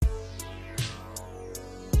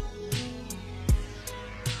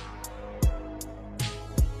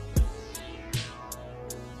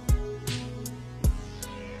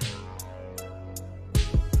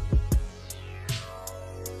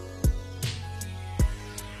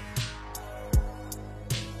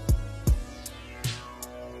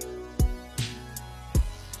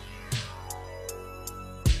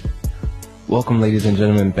Welcome, ladies and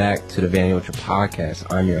gentlemen, back to the Vanity Podcast.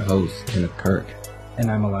 I'm your host, Kenneth Kirk.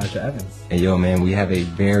 And I'm Elijah Evans. Hey, yo, man, we have a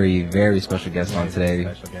very, very special guest on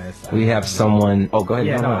today. We have someone... Oh, go ahead.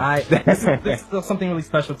 Yeah, this is still something really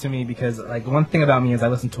special to me because, like, one thing about me is I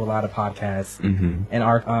listen to a lot of podcasts. Mm-hmm. And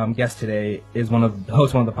our guest today is one of the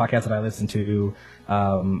podcasts that I listen to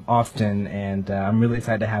often. And I'm really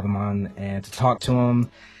excited to have him on and to talk to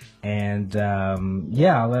him. And,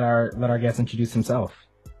 I'll let our guest introduce himself.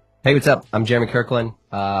 Hey, what's up? I'm Jeremy Kirkland.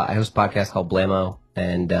 I host a podcast called Blamo,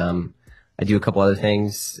 and I do a couple other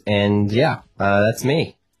things. And that's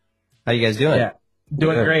me. How you guys doing? Yeah,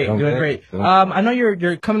 doing great. I know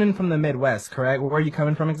you're coming in from the Midwest, correct? Where are you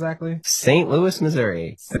coming from exactly? St. Louis,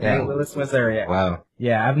 Missouri. St. Louis, Missouri. Wow.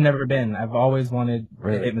 Yeah, I've never been. I've always wanted to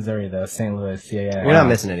hit Missouri, though. St. Louis. Yeah. You're not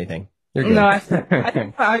missing anything. You're good. No, I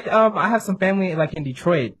think I have some family like in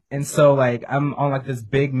Detroit, and so like I'm on like this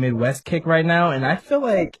big Midwest kick right now, and I feel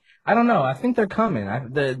like I don't know. I think they're coming.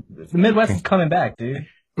 The Midwest is coming back, dude.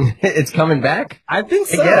 It's coming back? I think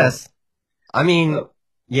so. Yes. I mean,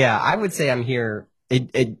 yeah, I would say I'm here.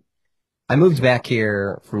 I moved back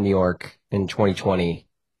here from New York in 2020,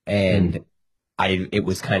 and it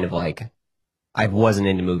was kind of like I wasn't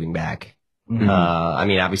into moving back. Mm-hmm. I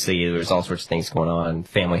mean, obviously, there's all sorts of things going on,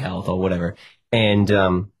 family health or whatever. And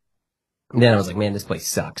then I was like, man, this place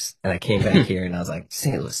sucks. And I came back here, and I was like,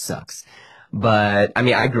 St. Louis sucks. But, I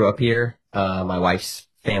mean, I grew up here. My wife's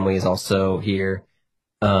family is also here.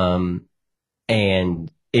 And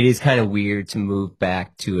it is kind of weird to move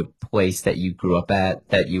back to a place that you grew up at,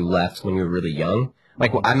 that you left when you were really young.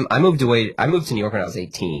 Like, I moved to New York when I was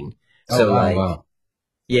 18. So, wow.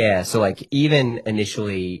 Yeah, so, like, even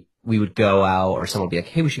initially, we would go out, or someone would be like,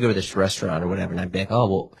 hey, we should go to this restaurant or whatever. And I'd be like, oh,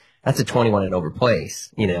 well, that's a 21 and over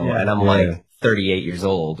place, you know, and I'm like 38 years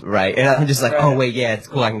old, right? And I'm just like, oh, wait, yeah, it's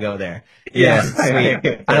cool. I can go there. Yeah,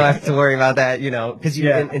 sweet. I don't have to worry about that, you know, because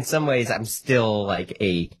in some ways I'm still like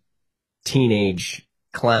a teenage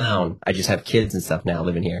clown. I just have kids and stuff now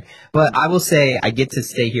living here. But I will say I get to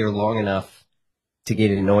stay here long enough to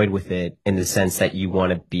get annoyed with it in the sense that you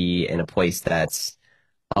want to be in a place that's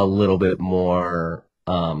a little bit more,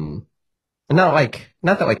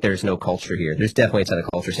 not that like there's no culture here. There's definitely a ton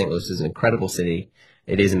of culture. St. Louis is an incredible city.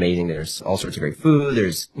 It is amazing. There's all sorts of great food.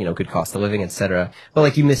 There's, you know, good cost of living, etc. But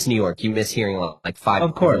like you miss New York. You miss hearing like five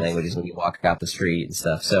different languages when you walk out the street and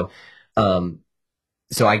stuff. So,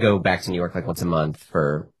 so I go back to New York like once a month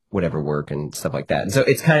for whatever work and stuff like that. And so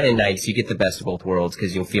it's kind of nice. You get the best of both worlds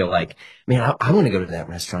because you'll feel like, man, I want to go to that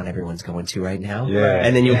restaurant everyone's going to right now. Yeah.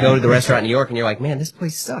 And then you'll go to the restaurant in New York and you're like, man, this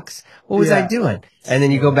place sucks. What was I doing? And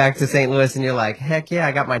then you go back to St. Louis and you're like, heck yeah,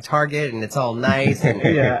 I got my Target and it's all nice. And,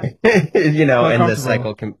 you know, and the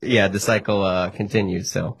cycle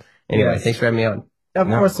continues. So anyway, thanks for having me on. Of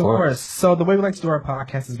course. So the way we like to do our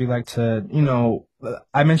podcast is we like to, you know,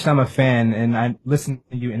 I mentioned I'm a fan and I listen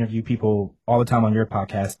to you interview people all the time on your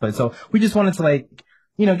podcast. But so we just wanted to like,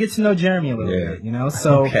 you know, get to know Jeremy a little bit, you know?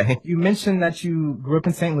 So you mentioned that you grew up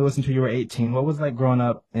in St. Louis until you were 18. What was like growing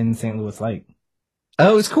up in St. Louis like?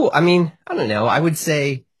 Oh, it was cool. I mean, I don't know. I would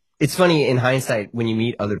say it's funny in hindsight when you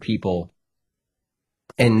meet other people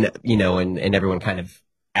and, you know, and everyone kind of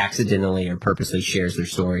accidentally or purposely shares their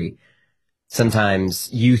story. Sometimes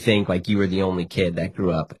you think like you were the only kid that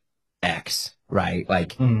grew up X, right?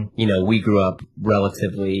 Like, you know, we grew up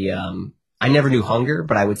relatively, I never knew hunger,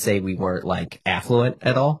 but I would say we weren't like affluent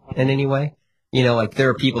at all in any way. You know, like there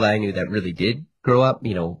are people that I knew that really did grow up,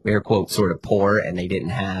 you know, air quote, sort of poor and they didn't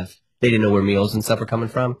know where meals and stuff were coming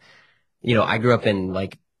from. You know, I grew up in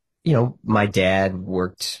like, you know, my dad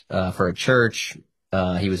worked, for a church.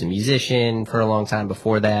 He was a musician for a long time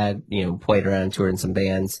before that, you know, played around and toured in some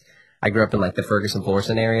bands. I grew up in like the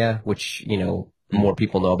Ferguson-Florissant area, which, you know, more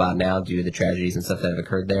people know about now due to the tragedies and stuff that have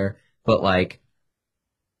occurred there. But like,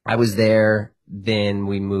 I was there, then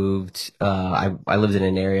we moved, I lived in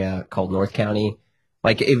an area called North County.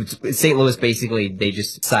 Like St. Louis, basically, they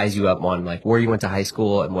just size you up on like where you went to high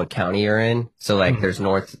school and what county you're in. So like there's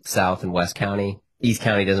North, South, and West County. East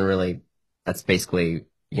County doesn't really, that's basically,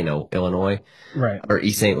 you know, Illinois. Right. Or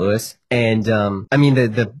East St. Louis. And, I mean,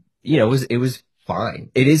 you know, it was fine.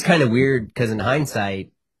 It is kind of weird because in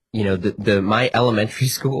hindsight, you know, my elementary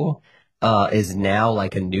school, is now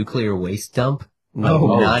like a nuclear waste dump.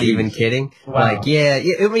 No, not even kidding. Wow. Like, yeah,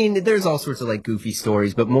 I mean, there's all sorts of like goofy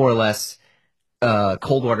stories, but more or less,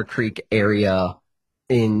 Coldwater Creek area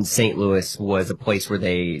in St. Louis was a place where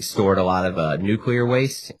they stored a lot of, nuclear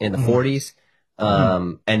waste in the 40s.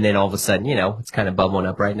 And then all of a sudden, it's kind of bubbling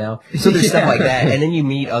up right now. So there's stuff like that. And then you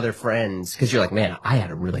meet other friends because you're like, man, I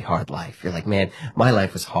had a really hard life. You're like, man, my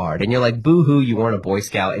life was hard. And you're like, boo-hoo, you weren't a Boy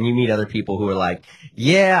Scout. And you meet other people who are like,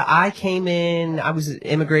 yeah, I came in, I was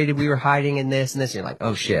immigrated, we were hiding in this and this. And you're like,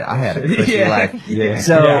 oh shit, I had a cushy life.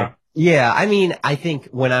 So, I mean, I think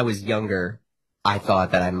when I was younger, I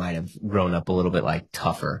thought that I might have grown up a little bit like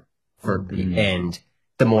tougher and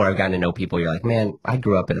the more I've gotten to know people, you're like, man, I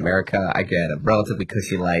grew up in America. I had a relatively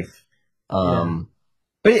cushy life. But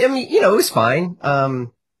I mean, it was fine. I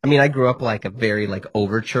mean, I grew up like a very like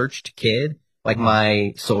over-churched kid. Like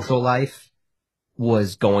my social life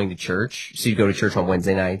was going to church. So you go to church on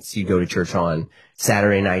Wednesday nights. You go to church on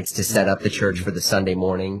Saturday nights to set up the church for the Sunday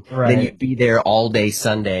morning. Right. Then you'd be there all day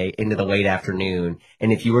Sunday into the late afternoon.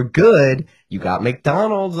 And if you were good, you got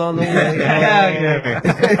McDonald's on the way.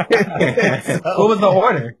 What was the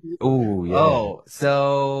order? Ooh, yeah. Oh,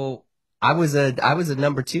 so I was a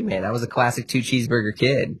number 2 man. I was a classic 2 cheeseburger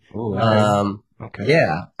kid. Ooh, okay.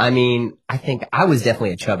 Yeah. I mean, I think I was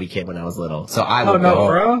definitely a chubby kid when I was little. So I would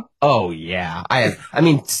bro? Oh, yeah.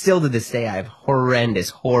 Still to this day, I have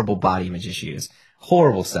horrible body image issues.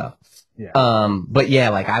 Horrible stuff. Yeah. But yeah,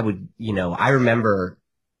 like I would, I remember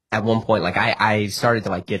at one point, like I started to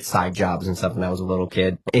like get side jobs and stuff when I was a little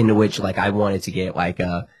kid, into which like I wanted to get like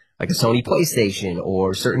a Sony PlayStation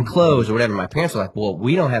or certain clothes or whatever. My parents were like, well,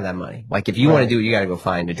 we don't have that money. Like if you want to do it, you got to go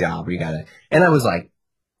find a job or and I was like,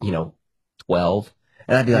 12.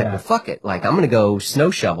 And I'd be like, well, fuck it. Like, I'm going to go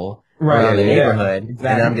snow shovel around the neighborhood. Exactly.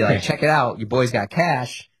 And I'd be like, check it out. Your boy's got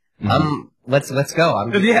cash. Let's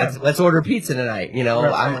go. Let's order pizza tonight.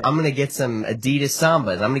 I'm going to get some Adidas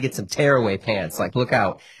Sambas. I'm going to get some tearaway pants. Like, look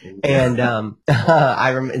out. And,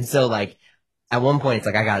 and so like, at one point, it's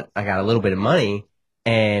like, I got a little bit of money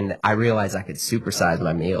and I realized I could supersize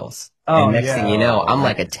my meals. Oh, and next thing you know, I'm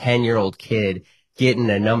like a 10-year-old kid getting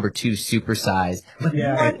a number 2 supersized. Like,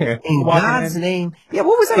 what in God's name? Yeah,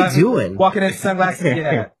 what was I doing? Walking in sunglasses.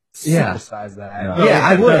 Yeah. Supersize that. Yeah,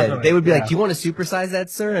 I would. They would be like, do you want to supersize that,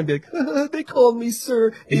 sir? And I'd be like, they called me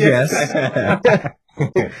sir. Yes.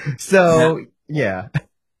 So, yeah.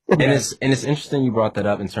 And it's interesting you brought that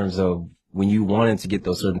up in terms of when you wanted to get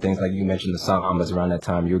those certain things, like you mentioned the Sambas around that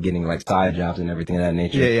time, you were getting like side jobs and everything of that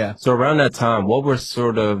nature. Yeah. So around that time, what were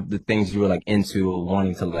sort of the things you were like into or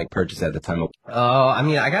wanting to like purchase at the time? I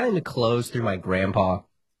mean, I got into clothes through my grandpa,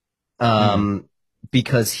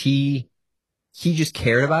 because he just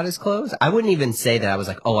cared about his clothes. I wouldn't even say that I was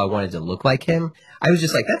like, oh, I wanted to look like him. I was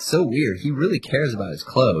just like, that's so weird. He really cares about his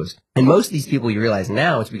clothes. And most of these people you realize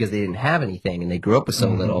now it's because they didn't have anything and they grew up with so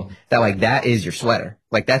little that like that is your sweater.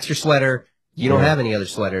 Like that's your sweater. You don't have any other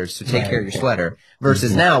sweaters, so take care of your sweater.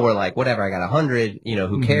 Versus now we're like, whatever, I got 100,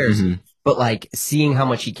 who cares? But like seeing how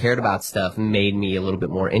much he cared about stuff made me a little bit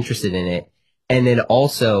more interested in it. And then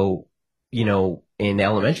also, in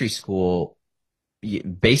elementary school,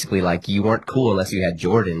 basically like you weren't cool unless you had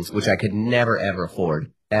Jordans, which I could never ever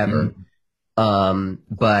afford ever.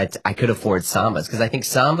 But I could afford Sambas because I think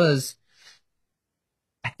Sambas,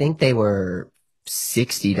 they were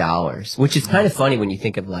 $60, which is kind of funny when you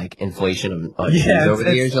think of like inflation of shoes over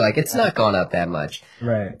the years. You're like, it's not gone up that much.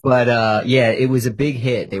 Right. But, it was a big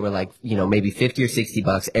hit. They were like, maybe $50 or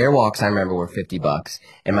 $60. Airwalks, I remember, were $50.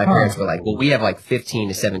 And my parents were like, well, we have like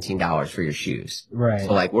 $15 to $17 for your shoes. Right.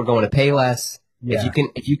 So like, we're going to pay less. Yeah.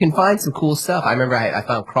 If you can find some cool stuff. I remember I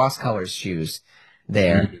found Cross Colors shoes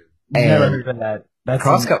there. Never heard of that. That's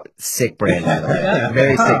Cross Colors, sick brand, by the way.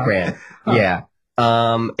 Very sick brand. Yeah.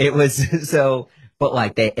 It was so, but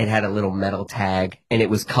like it had a little metal tag and it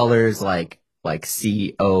was colors like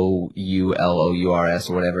COULOURS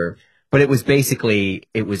or whatever. But it was basically,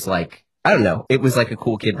 it was like, I don't know. It was like a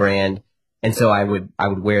cool kid brand. And so I would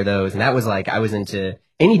wear those. And that was like, I was into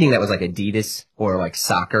anything that was like Adidas or like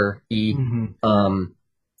soccer-y.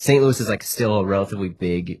 St. Louis is like still a relatively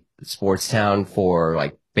big sports town for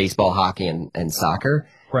like baseball, hockey, and soccer.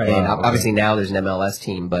 Right. And obviously now there's an MLS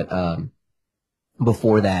team, but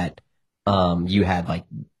before that, you had like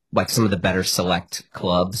some of the better select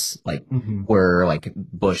clubs, like were like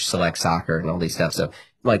Bush Select Soccer and all these stuff. So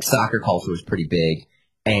like soccer culture was pretty big.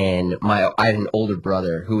 And I had an older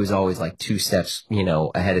brother who was always like 2 steps,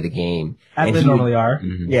 ahead of the game. As they normally are.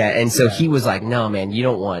 Yeah. And so he was like, no, man, you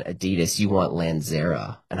don't want Adidas. You want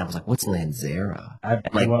Lanzera. And I was like, what's Lanzera?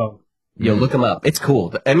 Look them up. It's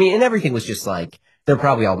cool. I mean, and everything was just like, they're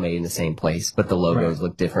probably all made in the same place, but the logos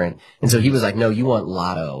look different. And so he was like, no, you want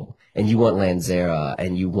Lotto and you want Lanzera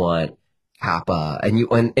and you want Kappa and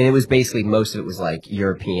it was basically, most of it was like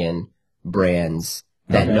European brands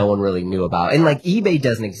that no one really knew about. And like eBay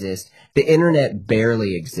doesn't exist. The internet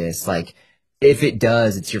barely exists. Like if it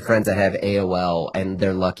does, it's your friends that have AOL and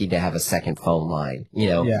they're lucky to have a second phone line, you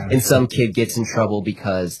know. Yeah. And some kid gets in trouble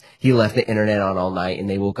because he left the internet on all night and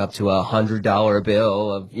they woke up to $100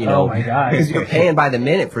 bill of, you know, oh my God, because you're paying by the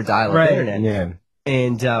minute for dial-up internet. Yeah.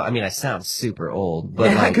 And I mean, I sound super old,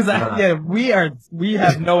 but yeah, like, because we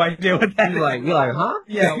have no idea what that is. you're like, huh?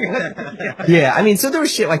 Yeah. Yeah. I mean, so there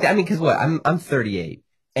was shit like that. I mean, because what? I'm 38,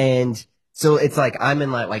 and so it's like I'm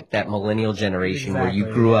in like that millennial generation where you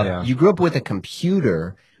grew up with a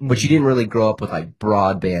computer, but you didn't really grow up with like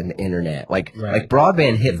broadband internet. Like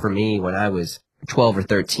broadband hit for me when I was 12 or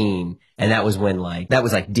 13, and that was when that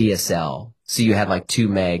was like DSL. So you had like 2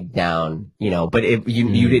 meg down, you know, but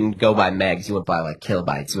you didn't go by megs, you went by like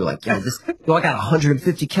kilobytes. You were like, I got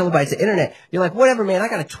 150 kilobytes of internet. You're like, whatever, man, I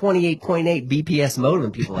got a 28.8 BPS modem.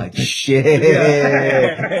 And people are like, shit.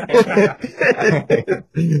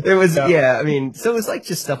 It was, I mean, so it was like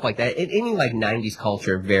just stuff like that. Any like 90s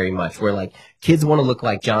culture very much where like kids want to look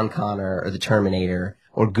like John Connor or the Terminator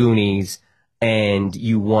or Goonies. And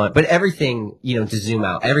but everything, you know, to zoom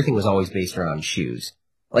out, everything was always based around shoes.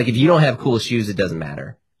 Like, if you don't have cool shoes, it doesn't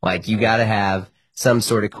matter. Like, you gotta have some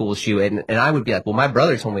sort of cool shoe. And I would be like, well, my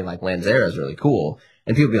brother told me, like, Lanzera is really cool.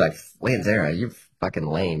 And people would be like, Lanzera, you're fucking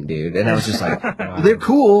lame, dude. And I was just like, they're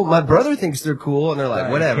cool. My brother thinks they're cool. And they're like,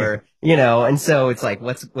 whatever, you know. And so it's like,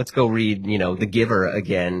 let's go read, you know, The Giver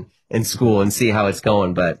again in school and see how it's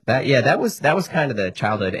going. But that was kind of the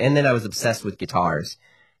childhood. And then I was obsessed with guitars,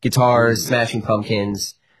 Smashing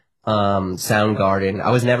Pumpkins, Soundgarden.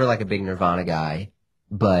 I was never like a big Nirvana guy.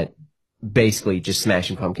 But basically just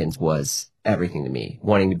Smashing Pumpkins was everything to me.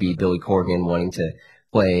 Wanting to be Billy Corgan, wanting to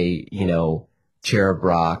play, you know, Cherub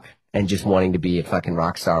Rock, and just wanting to be a fucking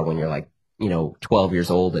rock star when you're like, you know, 12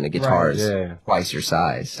 years old and a guitar is twice your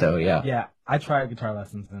size. So yeah. Yeah. I tried guitar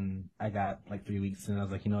lessons and I got like 3 weeks and I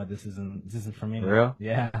was like, you know what, this isn't for me. For real?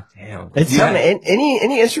 Yeah. Damn. It's fun.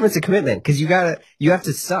 Any instrument's a commitment because you have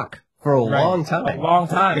to suck for a long time. A long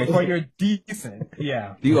time before you're decent.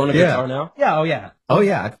 Yeah. Do you own a guitar now? Yeah. Oh yeah. Oh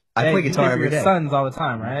yeah. I play guitar every day. Your sons all the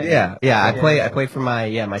time, right? Yeah. I play for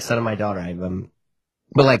my son and my daughter.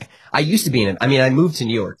 But like I used to be I moved to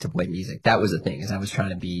New York to play music. That was the thing, is I was trying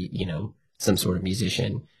to be, you know, some sort of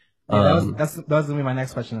musician. Yeah, that was gonna be my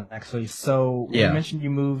next question actually. So you mentioned you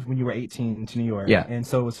moved when you were 18 to New York. Yeah. And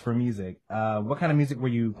so it was for music. What kind of music were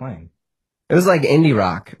you playing? It was like indie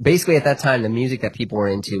rock. Basically at that time the music that people were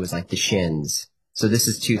into was like the Shins. So this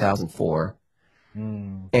is 2004.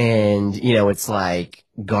 And, you know, it's like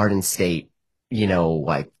Garden State, you know,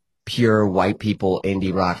 like pure white people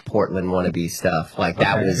indie rock Portland wannabe stuff. Like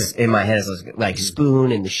that was in my head. It was like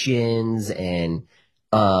Spoon and the Shins, and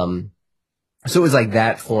so it was like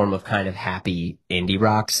that form of kind of happy indie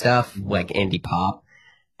rock stuff, like indie pop.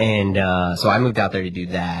 And so I moved out there to do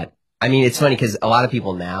that. I mean, it's funny because a lot of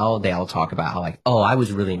people now, they all talk about how like, oh, I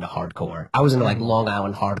was really into hardcore. I was into like Long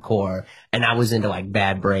Island hardcore, and I was into like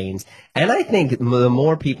Bad Brains. And I think the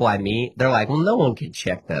more people I meet, they're like, well, no one can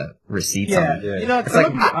check the receipts on it. You know, it's like,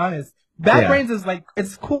 to be honest, Bad Brains is like,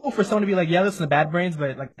 it's cool for someone to be like, yeah, listen to Bad Brains,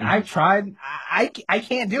 but like, I've tried, I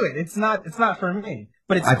can't do it. It's not for me.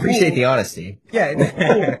 But it's I appreciate the honesty. Yeah, it's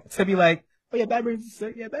cool to be like, oh yeah, Bad Brains is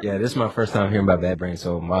sick. Yeah, Bad Brains. Yeah, this is my first time hearing about Bad Brains,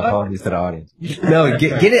 so my apologies to the audience. No,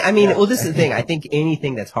 get it. I mean, well, this is the thing. I think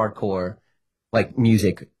anything that's hardcore, like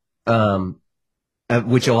music,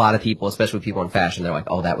 which a lot of people, especially people in fashion, they're like,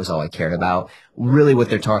 oh, that was all I cared about. Really what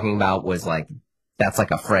they're talking about was like, that's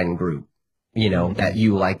like a friend group, you know, that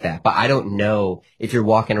you like that. But I don't know if you're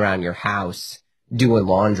walking around your house doing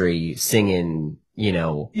laundry, singing, you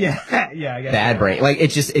know, Bad Brain. Like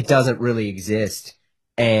it doesn't really exist.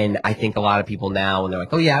 And I think a lot of people now, when they're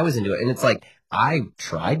like, oh yeah, I was into it. And it's like, I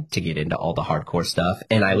tried to get into all the hardcore stuff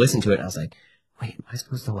and I listened to it and I was like, wait, am I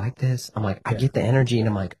supposed to like this? I'm like, I get the energy, and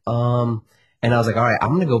I'm like, and I was like, all right, I'm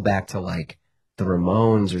going to go back to like the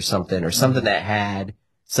Ramones or something that had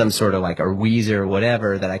some sort of like a Weezer or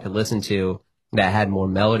whatever that I could listen to that had more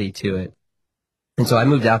melody to it. And so I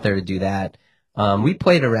moved out there to do that. We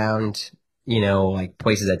played around, you know, like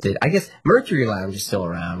places that did, I guess Mercury Lounge is still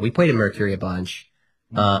around. We played at Mercury a bunch.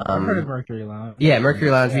 I've heard of Mercury Lounge. Yeah,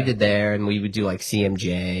 Mercury Lounge we did there, and we would do like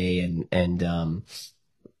CMJ and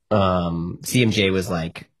CMJ was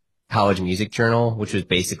like College Music Journal, which was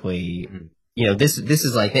basically, you know, this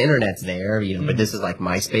is like the internet's there, you know, but this is like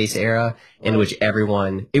MySpace era in which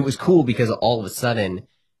it was cool because all of a sudden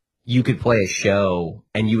you could play a show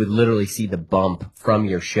and you would literally see the bump from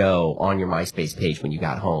your show on your MySpace page when you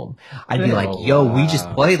got home. I'd be like, yo, we just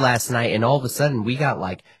played last night and all of a sudden we got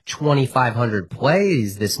like 2,500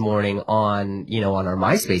 plays this morning on, you know, on our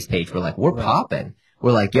MySpace page. We're like, we're popping.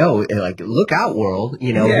 were like, yo, like, look out, world,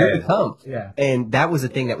 you know, here we come. Yeah. And that was the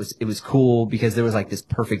thing it was cool because there was like this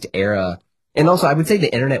perfect era. And also I would say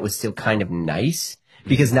the internet was still kind of nice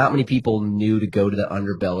because not many people knew to go to the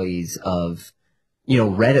underbellies of, you know,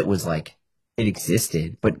 Reddit was like, it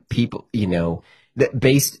existed, but people, you know, it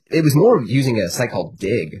was more using a site called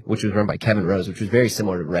Dig, which was run by Kevin Rose, which was very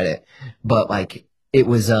similar to Reddit. But like, it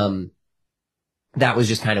was, that was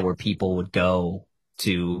just kind of where people would go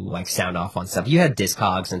to like sound off on stuff. You had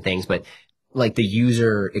Discogs and things, but like the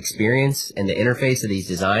user experience and the interface of these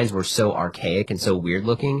designs were so archaic and so weird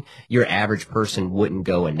looking, your average person wouldn't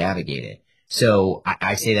go and navigate it. So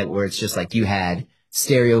I say that where it's just like you had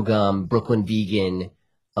Stereo Gum, Brooklyn Vegan,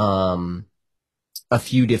 a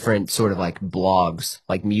few different sort of like blogs,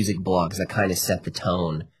 like music blogs that kind of set the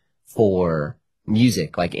tone for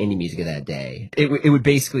music, like indie music of that day. It would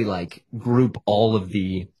basically like group all of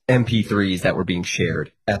the MP3s that were being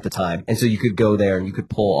shared at the time. And so you could go there and you could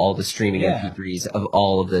pull all the streaming MP3s of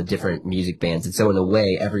all of the different music bands. And so in a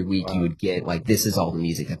way, every week you would get like, this is all the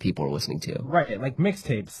music that people are listening to. Right. Like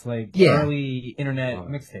mixtapes, like early internet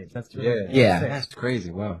mixtapes. That's true. Yeah. That's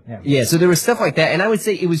crazy. Wow. Yeah. So there was stuff like that. And I would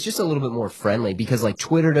say it was just a little bit more friendly because like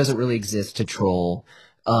Twitter doesn't really exist to troll.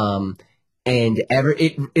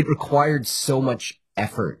 It required so much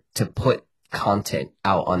effort to put content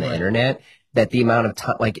out on the internet that the amount of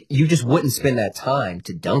time, like, you just wouldn't spend that time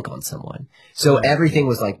to dunk on someone. So everything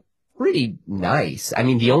was like pretty nice. I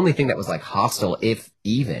mean, the only thing that was like hostile, if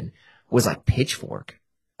even, was like Pitchfork,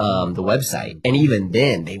 the website. And even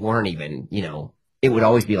then they weren't even, you know, it would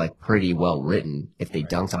always be like pretty well written if they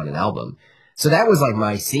dunked on an album. So that was like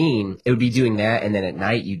my scene. It would be doing that. And then at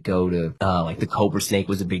night you'd go to, like the Cobra Snake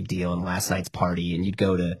was a big deal and Last Night's Party, and you'd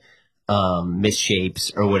go to,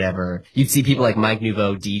 Misshapes or whatever. You'd see people like Mike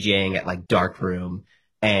Nouveau DJing at like Dark Room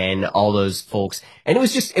and all those folks. And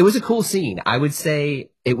it was a cool scene. I would say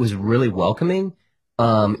it was really welcoming.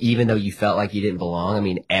 Even though you felt like you didn't belong. I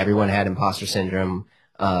mean, everyone had imposter syndrome.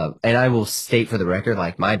 And I will state for the record,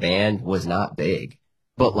 like my band was not big,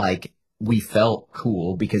 but like we felt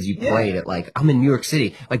cool because you played it. Like, I'm in New York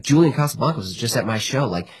City. Like, Julian Casablancas was just at my show.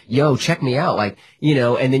 Like, yo, check me out. Like, you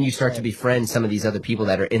know, and then you start to befriend some of these other people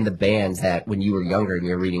that are in the bands that when you were younger and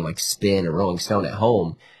you're reading like Spin or Rolling Stone at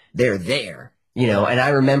home, they're there, you know. And I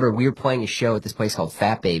remember we were playing a show at this place called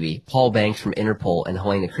Fat Baby. Paul Banks from Interpol and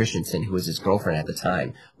Helena Christensen, who was his girlfriend at the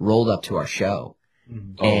time, rolled up to our show.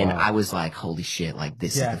 And I was like, holy shit, like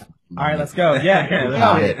this is the all right, let's go. Yeah.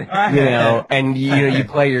 Got it. You know, and you know, you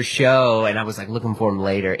play your show, and I was like looking for him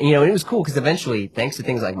later. And, you know, and it was cool because eventually, thanks to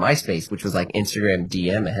things like MySpace, which was like Instagram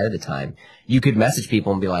DM ahead of the time, you could message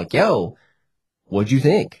people and be like, yo, what'd you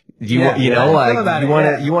think? Do you, you know, like, you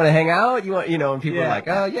want to hang out? You know, and people are like,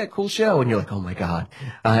 oh yeah, cool show. And you're like, oh my God,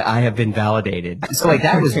 I have been validated. So like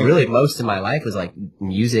that was really most of my life was like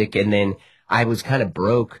music. And then I was kind of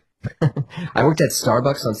broke. I worked at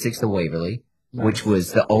Starbucks on 6th and Waverly. Nice. Which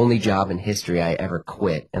was the only job in history I ever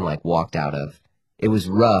quit and like walked out of. It was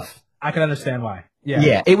rough. I can understand why.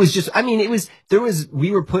 Yeah. It was just, I mean,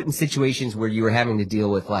 we were put in situations where you were having to deal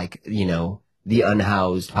with like, you know, the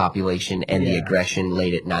unhoused population and the aggression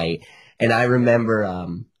late at night. And I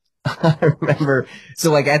remember, so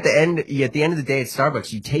like at the end of the day at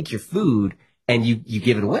Starbucks, you take your food and you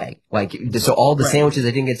give it away. Like, so all the sandwiches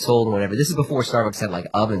that didn't get sold and whatever. This is before Starbucks had like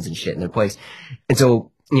ovens and shit in their place. And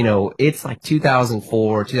so, you know, it's like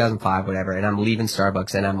 2004, 2005, whatever, and I'm leaving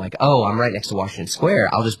Starbucks, and I'm like, oh, I'm right next to Washington Square.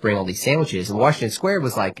 I'll just bring all these sandwiches. And Washington Square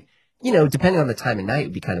was like, you know, depending on the time of night, it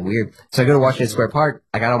would be kind of weird. So I go to Washington Square Park.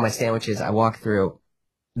 I got all my sandwiches. I walk through.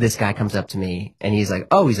 This guy comes up to me, and he's like,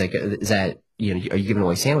 is that, you know, are you giving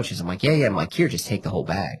away sandwiches? I'm like, yeah. I'm like, here, just take the whole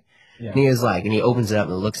bag. Yeah. And he was like, and he opens it up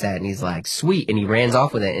and looks at it, and he's like, sweet. And he runs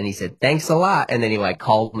off with it, and he said, thanks a lot. And then he like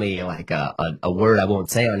called me like a word I won't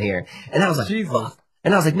say on here. And I was like, fuck.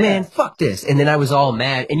 And I was like, man, fuck this. And then I was all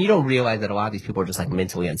mad. And you don't realize that a lot of these people are just like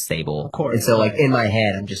mentally unstable. Of course. And so like in my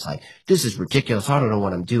head, I'm just like, this is ridiculous. I don't know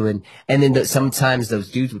what I'm doing. And then sometimes those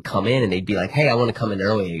dudes would come in and they'd be like, hey, I want to come in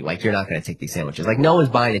early. Like, you're not going to take these sandwiches. Like, no one's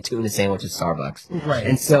buying a tuna sandwich at Starbucks. Right.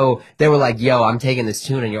 And so they were like, yo, I'm taking this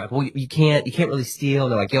tuna. And you're like, well, you can't really steal.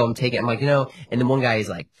 And they're like, yo, I'm taking it. I'm like, you know, and then one guy is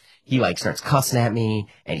like, he like starts cussing at me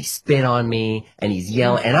and he spit on me and he's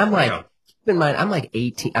yelling. And I'm like, keep in mind, I'm like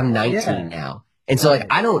 18, I'm 19 now. And so, like,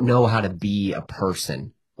 I don't know how to be a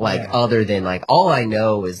person, like, other than, like, all I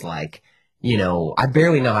know is, like, you know, I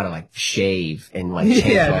barely know how to, like, shave and, like,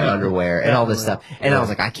 change my underwear and all this stuff. And I was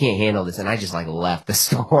like, I can't handle this. And I just, like, left the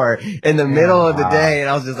store in the middle of the day. And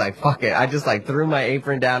I was just like, fuck it. I just, like, threw my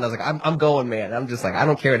apron down. I was like, I'm going, man. I'm just like, I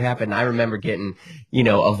don't care what happened. And I remember getting, you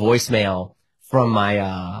know, a voicemail from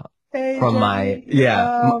my Hey, from Jeremy.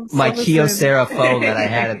 my So Kyocera listen. phone that I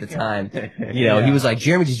had at the time. You know, he was like,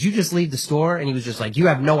 Jeremy, did you just leave the store? And he was just like, you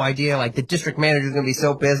have no idea. Like, the district manager's going to be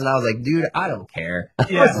so pissed. And I was like, dude, I don't care. I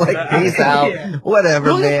was like, peace out.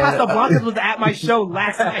 Whatever, Julio man. Casablancas was at my show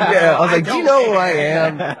last night. Yeah, I was like, do you know who I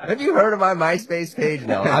am? Have you heard of my MySpace page?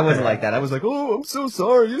 No, I wasn't like that. I was like, oh, I'm so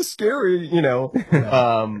sorry. You're scary, you know.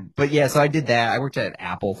 But yeah, so I did that. I worked at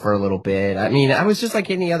Apple for a little bit. I mean, I was just like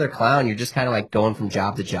any other clown. You're just kind of like going from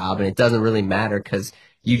job to job, and it doesn't really matter because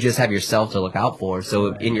you just have yourself to look out for.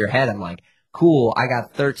 So in your head, I'm like, cool, I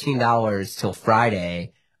got $13 till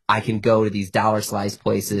Friday. I can go to these dollar slice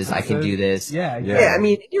places. I can do this. Yeah. I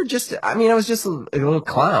mean, I was just a little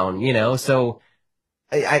clown, you know, so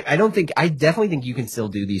I definitely think you can still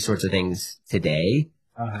do these sorts of things today.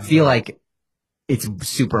 I feel like it's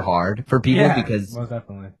super hard for people because most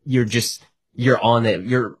definitely. You're on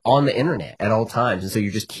the internet at all times. And so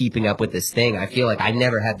you're just keeping up with this thing. I feel like I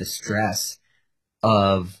never had the stress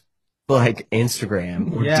of like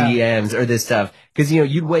Instagram or DMs or this stuff. Cause you know,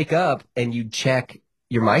 you'd wake up and you'd check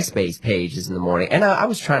your MySpace pages in the morning. And I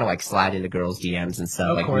was trying to like slide into girls' DMs and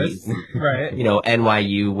stuff. Of course. Right. You know,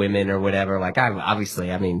 NYU women or whatever. Like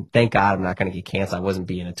I mean, thank God I'm not going to get canceled. I wasn't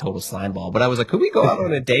being a total slime ball, but I was like, could we go out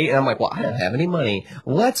on a date? And I'm like, well, I don't have any money.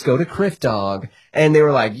 Let's go to Criff Dog. And they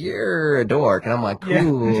were like, you're a dork. And I'm like, cool.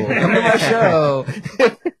 Come to my show.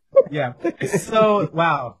 Yeah. So,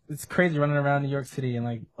 wow. It's crazy running around New York City in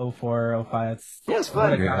like 04, 05. It's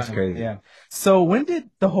fun. Yeah, that's crazy. Yeah. So when did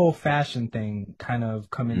the whole fashion thing kind of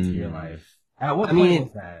come into your life? At what point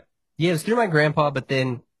was that? Yeah, it was through my grandpa, but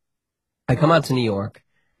then I come out to New York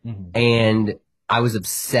and I was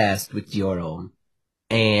obsessed with Dior Homme.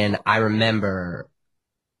 And I remember,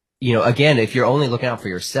 you know, again, if you're only looking out for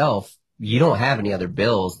yourself, you don't have any other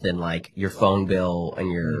bills than like your phone bill and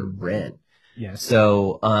your rent. Yeah.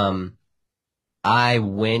 So, I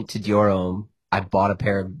went to Dior Homme. I bought a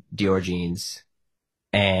pair of Dior jeans,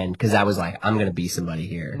 and because I was like, I'm gonna be somebody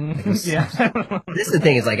here. This is the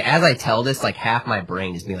thing. Is like, as I tell this, like half my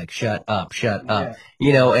brain is being like, shut up,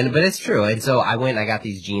 you know. But it's true. And so I went and I got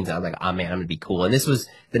these jeans. And I was like, oh man, I'm gonna be cool. And this was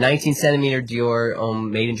the 19 centimeter Dior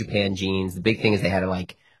Homme made in Japan jeans. The big thing is they had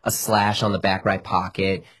like a slash on the back right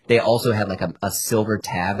pocket. They also had like a silver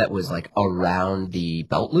tab that was like around the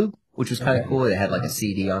belt loop, which was kind of cool. It had like a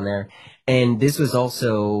CD on there. And this was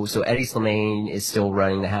also, so Eddie Slimane is still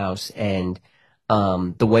running the house. And,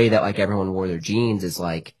 the way that like everyone wore their jeans is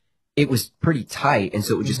like, it was pretty tight. And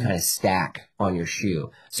so it would just kind of stack on your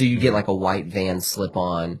shoe. So you get like a white Vans slip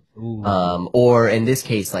on. Or in this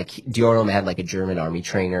case, like Dior Homme had like a German army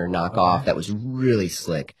trainer knockoff that was really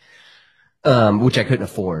slick. Which I couldn't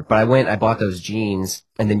afford, but I bought those jeans,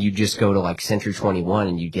 and then you just go to like Century 21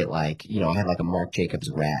 and you get like, you know, I had like a Marc Jacobs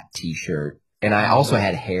Rat t-shirt, and I also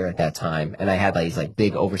had hair at that time, and I had like these like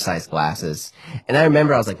big oversized glasses. And I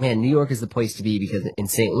remember I was like, man, New York is the place to be, because in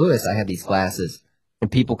St. Louis I had these glasses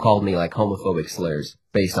and people called me like homophobic slurs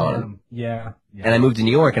based on them. Yeah. And I moved to New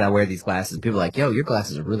York and I wear these glasses, and people are like, yo, your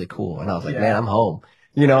glasses are really cool. And I was like, man, I'm home.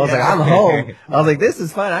 You know, I was like, I'm home. I was like, this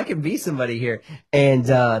is fun. I can be somebody here. And,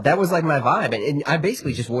 that was like my vibe. And I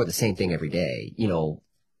basically just wore the same thing every day, you know,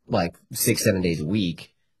 like 6-7 days a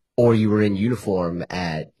week. Or you were in uniform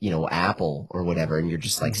at, you know, Apple or whatever, and you're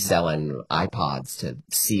just like selling iPods to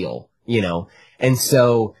Seal, you know. And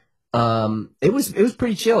so, it was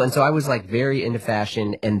pretty chill. And so I was like very into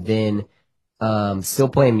fashion, and then, still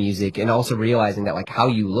playing music, and also realizing that like how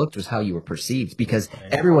you looked was how you were perceived, because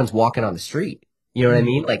everyone's walking on the street. You know what I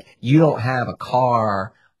mean? Like, you don't have a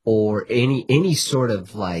car or any sort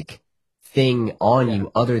of like thing on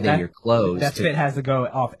you other than your clothes. That fit has to go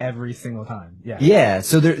off every single time. Yeah. Yeah.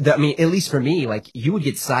 So I mean, at least for me, like, you would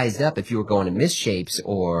get sized up if you were going to Misshapes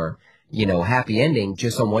or, you know, Happy Ending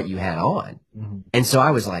just on what you had on. And so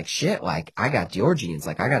I was like, shit, like, I got Dior jeans.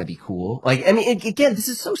 Like, I got to be cool. Like, I mean, again, this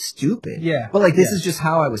is so stupid. Yeah. But like, this is just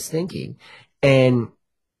how I was thinking. And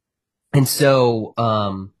so,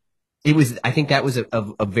 I think that was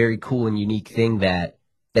a very cool and unique thing that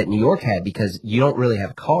New York had, because you don't really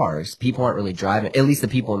have cars. People aren't really driving, at least the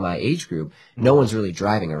people in my age group, no one's really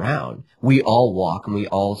driving around. We all walk and we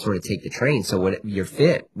all sort of take the train. So what your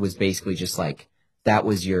fit was basically just like, that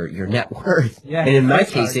was your net worth. Yeah, and in my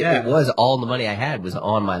case, it was all the money I had was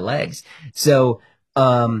on my legs. So,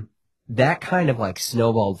 that kind of like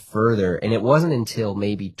snowballed further. And it wasn't until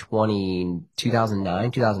maybe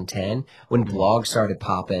 2009, 2010 when blogs started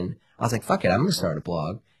popping. I was like, fuck it, I'm going to start a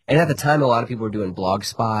blog. And at the time, a lot of people were doing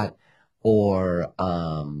Blogspot or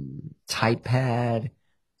Typepad,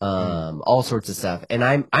 all sorts of stuff. And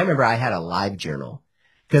I remember I had a live journal,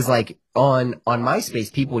 because like on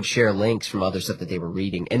MySpace, people would share links from other stuff that they were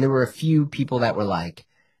reading. And there were a few people that were like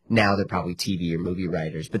now they're probably TV or movie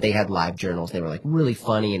writers, but they had live journals. They were like really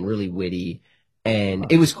funny and really witty.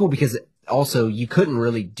 And it was cool because also you couldn't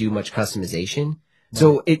really do much customization.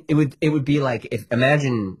 So it would be like,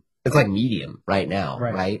 imagine it's like Medium right now,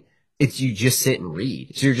 right? It's you just sit and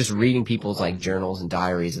read. So you're just reading people's like journals and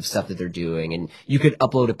diaries of stuff that they're doing. And you could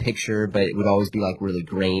upload a picture, but it would always be like really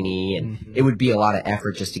grainy and it would be a lot of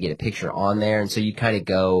effort just to get a picture on there. And so you kind of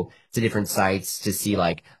go to different sites to see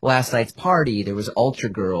like last night's party. There was Ultra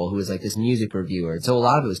Girl who was like this music reviewer. And so a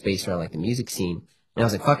lot of it was based around like the music scene. And I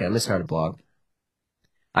was like, fuck it, I'm going to start a blog.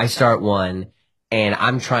 I start one and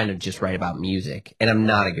I'm trying to just write about music and I'm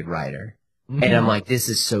not a good writer. And I'm like, this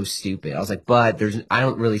is so stupid. I was like, but I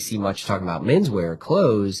don't really see much talking about menswear or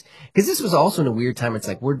clothes. Cause this was also in a weird time. It's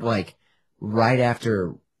like, we're like right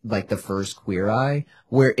after like the first Queer Eye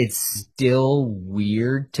where it's still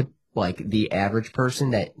weird to like the average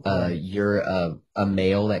person that, you're a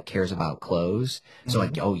male that cares about clothes. So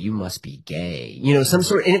like, oh, you must be gay, you know, some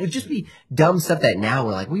sort, and it would just be dumb stuff that now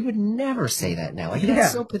we're like, we would never say that now. Like,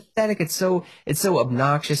 that's so pathetic. It's so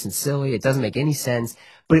obnoxious and silly. It doesn't make any sense,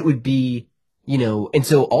 but it would be, you know, and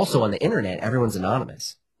so also on the internet, everyone's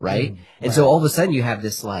anonymous, right? And so all of a sudden you have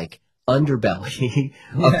this like underbelly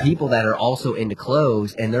of people that are also into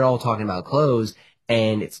clothes and they're all talking about clothes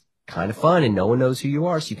and it's kind of fun and no one knows who you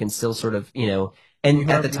are. So you can still sort of, you know,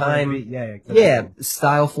 and at the time,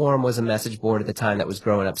 Style Forum was a message board at the time that was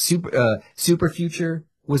growing up. Super Future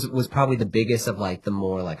was probably the biggest of like the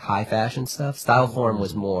more like high fashion stuff. Style Forum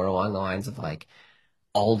was more along the lines of like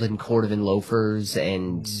Alden Cordovan loafers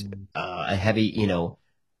and a heavy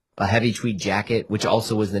tweed jacket, which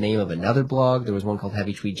also was the name of another blog. There was one called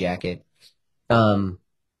Heavy Tweed Jacket. And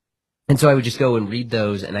so I would just go and read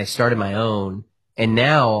those and I started my own. And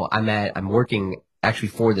now I'm working actually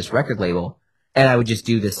for this record label and I would just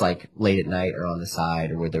do this like late at night or on the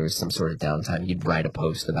side or where there was some sort of downtime. You'd write a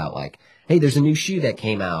post about like, hey, there's a new shoe that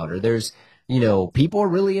came out or there's, you know, people are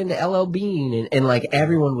really into LL Bean and like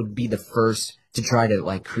everyone would be the first to try to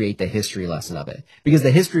like create the history lesson of it because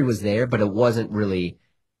the history was there, but it wasn't really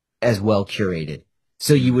as well curated.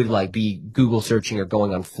 So you would like be Google searching or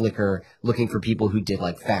going on Flickr looking for people who did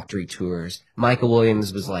like factory tours. Michael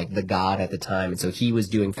Williams was like the god at the time. And so he was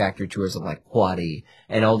doing factory tours of like Quaddy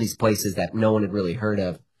and all these places that no one had really heard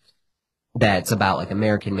of that's about like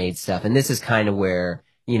American made stuff. And this is kind of where,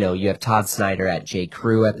 you know, you have Todd Snyder at J.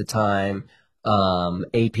 Crew at the time.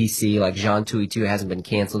 APC, like Jean Tuitu hasn't been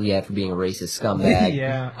canceled yet for being a racist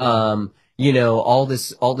scumbag. You know, all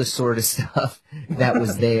this sort of stuff that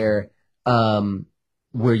was there,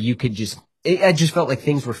 where you could I just felt like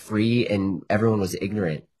things were free and everyone was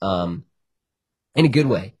ignorant, in a good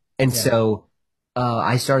way. And so,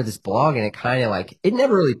 I started this blog and it kind of like, it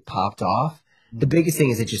never really popped off. The biggest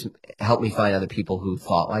thing is it just helped me find other people who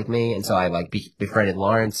thought like me. And so I like befriended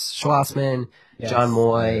Lawrence Schlossman, John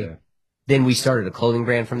Moy. Then we started a clothing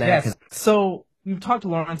brand from that. Yes. So you talked to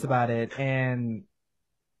Lawrence about it, and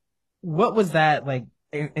what was that like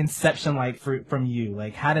inception like from you?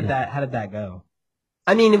 Like how did that go?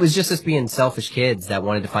 I mean, it was just us being selfish kids that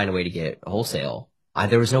wanted to find a way to get wholesale.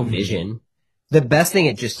 There was no vision. The best thing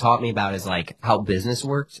it just taught me about is like how business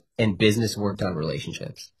worked, and business worked on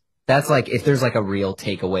relationships. That's like, if there's like a real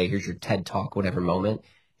takeaway, here's your TED Talk, whatever moment,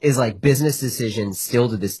 is like business decisions still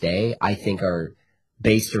to this day, I think are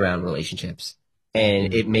based around relationships.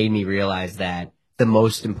 And it made me realize that the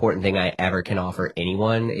most important thing I ever can offer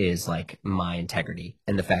anyone is like my integrity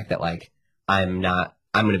and the fact that like I'm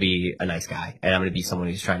going to be a nice guy and I'm going to be someone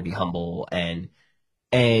who's trying to be humble and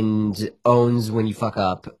owns when you fuck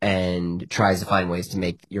up and tries to find ways to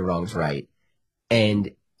make your wrongs right.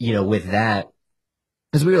 And, you know, with that,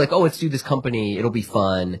 because we were like, oh, let's do this company. It'll be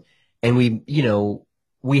fun. And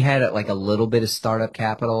we had like a little bit of startup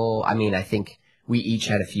capital. I mean, I think we each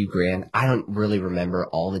had a few grand. I don't really remember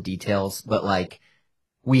all the details, but like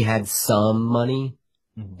we had some money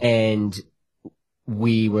and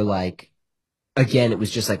we were like, again, it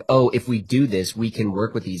was just like, oh, if we do this, we can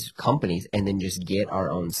work with these companies and then just get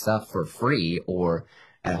our own stuff for free or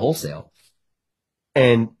at wholesale.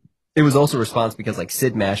 And it was also a response because like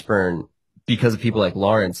Sid Mashburn, because of people like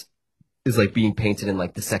Lawrence, is like being painted in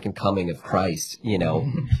like the second coming of Christ, you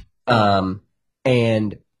know?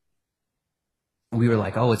 And we were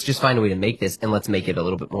like, oh, let's just find a way to make this and let's make it a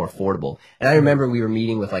little bit more affordable. And I remember we were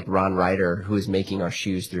meeting with like Ron Ryder, who was making our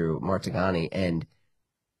shoes through Martigani, and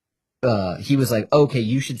he was like, okay,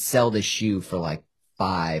 you should sell this shoe for like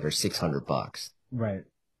 $500 or $600. Right.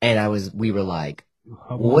 And we were like,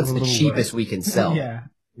 well, what's the cheapest we can sell? Yeah.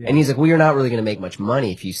 And he's like, well, you're not really going to make much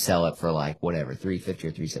money if you sell it for like whatever, $350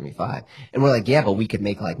 or $375. And we're like, yeah, but we could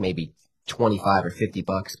make like maybe $25 or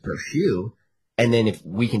 $50 per shoe. And then if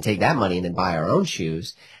we can take that money and then buy our own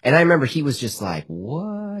shoes. And I remember he was just like,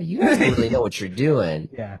 what? You guys don't really know what you're doing.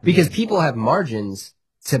 Yeah. Because people have margins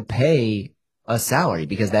to pay a salary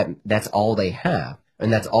because that's all they have.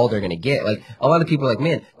 And that's all they're going to get. Like, a lot of people are like,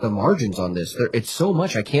 man, the margins on this, it's so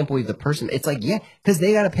much. I can't believe the person. It's like, yeah, because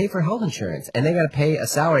they got to pay for health insurance and they got to pay a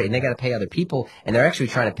salary and they got to pay other people. And they're actually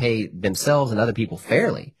trying to pay themselves and other people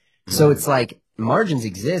fairly. So it's like margins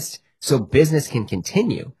exist so business can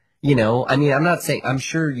continue. You know, I mean, I'm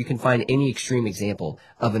sure you can find any extreme example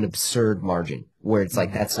of an absurd margin where it's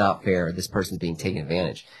like, that's not fair. This person's being taken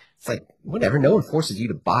advantage. It's like, whatever. No one forces you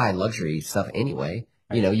to buy luxury stuff anyway.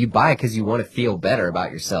 You know, you buy it because you want to feel better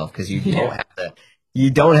about yourself because you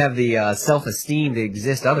don't have the self-esteem to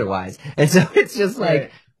exist otherwise. And so it's just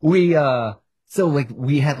like we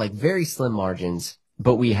had like very slim margins,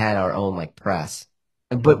 but we had our own like press.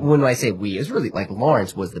 But when I say we, it's really like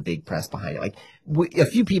Lawrence was the big press behind it. Like a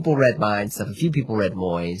few people read mine stuff, a few people read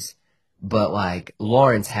Moy's, but like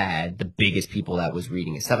Lawrence had the biggest people that was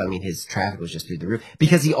reading his stuff. I mean, his traffic was just through the roof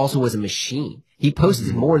because he also was a machine. He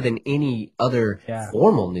posted more than any other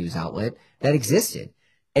formal news outlet that existed.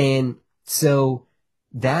 And so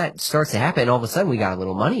that starts to happen. And all of a sudden we got a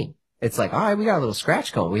little money. It's like, all right, we got a little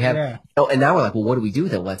scratch going. We have, and now we're like, well, what do we do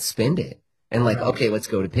with it? Let's spend it. And like, okay, let's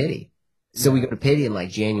go to Pity. So we go to Pity in like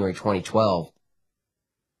January 2012.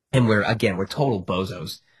 And we're total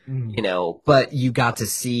bozos, you know, but you got to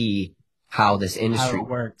see how this industry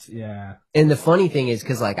worked. Yeah. And the funny thing is,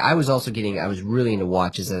 cause like I was really into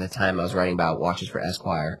watches at the time. I was writing about watches for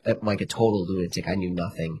Esquire. I'm like a total lunatic. I knew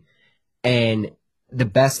nothing. And the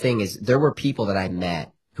best thing is there were people that I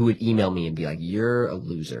met who would email me and be like, you're a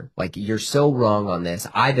loser. Like, you're so wrong on this.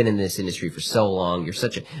 I've been in this industry for so long. You're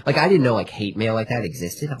such a, like, I didn't know like hate mail like that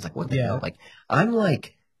existed. I was like, what the hell? Like, I'm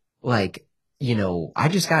like, you know, I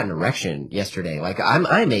just got an erection yesterday. Like,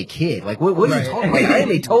 I'm a kid. Like, what are you talking about? Like, I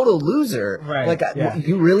am a total loser. Right. Like,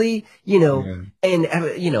 you really, you know, and,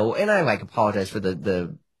 you know, and I like apologize for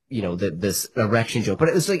the, you know, this erection joke, but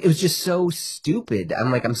it was just so stupid. I'm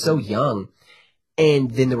like, I'm so young.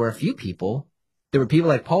 And then there were people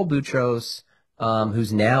like Paul Boutros,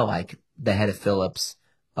 who's now like the head of Phillips,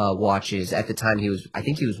 watches. At the time I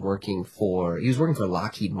think he was working for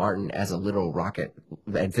Lockheed Martin as a literal rocket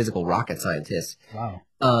and physical rocket scientist. Wow.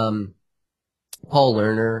 Paul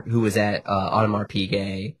Lerner, who was at, Audemars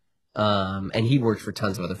Piguet, and he worked for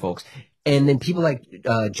tons of other folks. And then people like,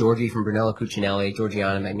 Georgie from Brunello Cucinelli,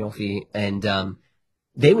 Georgiana Magnolfi, and,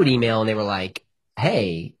 they would email and they were like,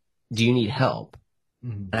 hey, do you need help?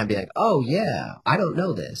 And I'd be like, oh yeah, I don't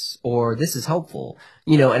know this, or this is helpful,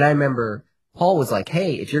 you know. And I remember Paul was like,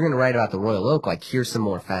 hey, if you're going to write about the Royal Oak, like, here's some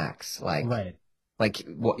more facts, like,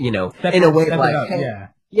 you know, in a way, like, hey,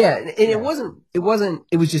 and it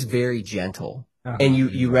was just very gentle. And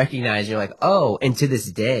you recognize, you're like, oh, and to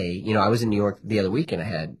this day, you know, I was in New York the other week and I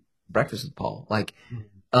had breakfast with Paul, like,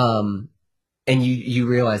 and you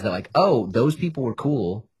realize that, like, oh, those people were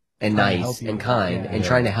cool and nice and kind and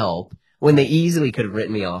trying to help, when they easily could have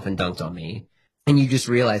written me off and dunked on me. And you just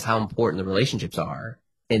realize how important the relationships are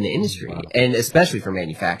in the industry, and especially for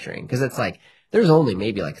manufacturing. Because it's like, there's only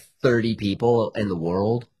maybe like 30 people in the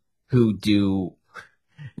world who do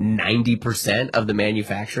 90% of the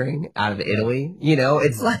manufacturing out of Italy. You know,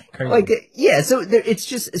 it's like, so it's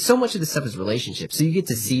just, so much of this stuff is relationships. So you get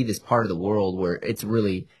to see this part of the world where it's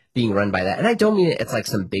really being run by that. And I don't mean it's like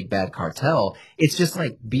some big bad cartel. It's just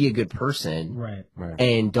like, be a good person. Right.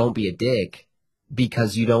 And don't be a dick,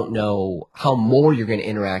 because you don't know how more you're going to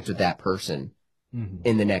interact with that person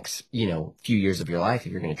in the next, you know, few years of your life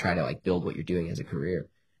if you're going to try to like build what you're doing as a career.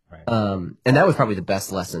 Right. And that was probably the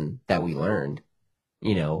best lesson that we learned,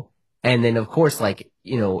 you know. And then of course, like,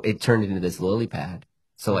 you know, it turned into this lily pad.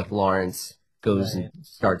 So like Lawrence goes and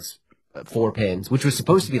starts 4 Pins, which was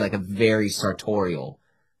supposed to be like a very sartorial,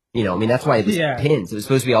 you know, I mean, that's why it was pins. It was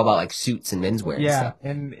supposed to be all about like suits and menswear and stuff.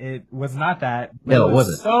 And it was not that. No, it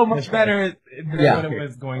wasn't. So much better than what it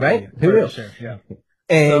was going to be. Who knew? Sure. Yeah.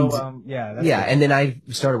 And so, and then I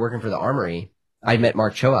started working for the Armory. I met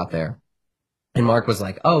Mark Cho out there, and Mark was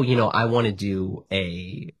like, "Oh, you know, I want to do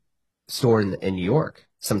a store in New York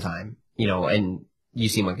sometime, you know, and you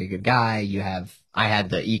seem like a good guy. I had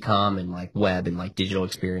the e-com and like web and like digital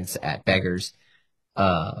experience at Beggars,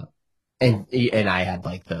 and I had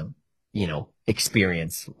like the, you know,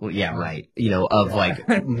 experience, you know, of like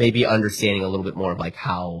maybe understanding a little bit more of like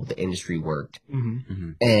how the industry worked.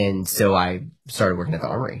 And so I started working at the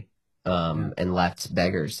Armory, and left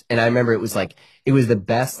Beggars. And I remember it was the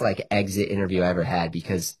best like exit interview I ever had,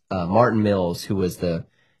 because Martin Mills, who was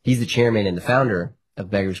he's the chairman and the founder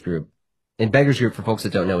of Beggars Group. And Beggars Group, for folks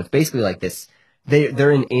that don't know, it's basically like this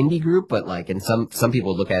they're an indie group, but like, and some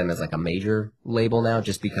people look at them as like a major label now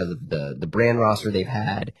just because of the brand roster they've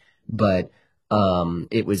had. But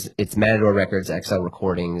it's Matador Records, XL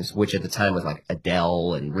Recordings, which at the time was like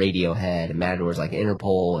Adele and Radiohead, and Matador's like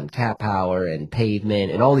Interpol and Cat Power and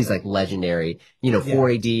Pavement and all these like legendary,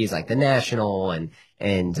 4ADs like The National and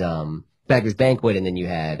Beggar's Banquet, and then you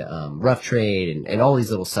had Rough Trade and all these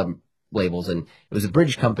little sub labels, and it was a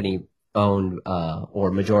British company owned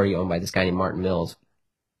or majority owned by this guy named Martin Mills,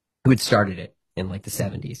 who had started it in like the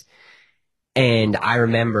 70s. And I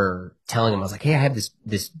remember telling him, I was like, hey, I have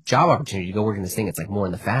this job opportunity to go work in this thing. It's like more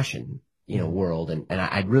in the fashion, world. And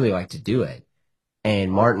I'd really like to do it.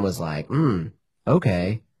 And Martin was like,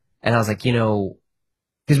 okay. And I was like,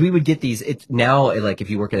 because we would get these, it's now like if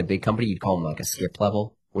you work at a big company, you'd call them like a skip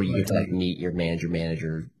level where you get to like meet your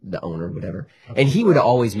manager, the owner, whatever. And he would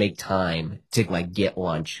always make time to like get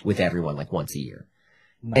lunch with everyone like once a year.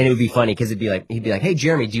 Nice. And it would be funny because he'd be like, hey,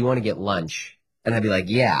 Jeremy, do you want to get lunch? And I'd be like,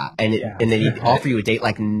 yeah. And then he'd offer you a date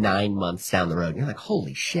like 9 months down the road. And you're like,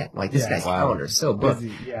 holy shit. Like this guy's calendar is so booked.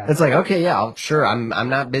 It's like, okay, yeah, sure. I'm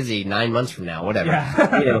not busy 9 months from now, whatever.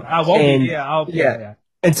 Yeah. I won't be. Yeah.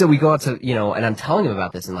 And so we go out to, and I'm telling him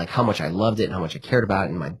about this and like how much I loved it and how much I cared about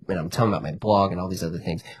it. And I'm telling him about my blog and all these other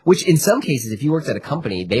things, which in some cases, if you worked at a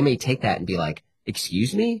company, they may take that and be like,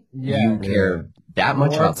 excuse me? You care that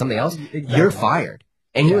much about something else? Exactly. You're fired.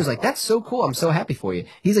 And he was like, that's so cool. I'm so happy for you.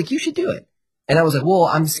 He's like, you should do it. And I was like, well,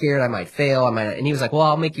 I'm scared I might fail. And he was like, well,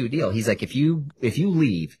 I'll make you a deal. He's like, if you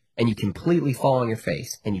leave and you completely fall on your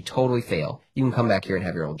face and you totally fail, you can come back here and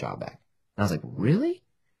have your old job back. And I was like, really?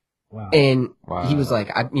 Wow. And he was like,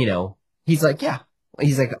 he's like, yeah.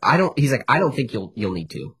 He's like, I don't think you'll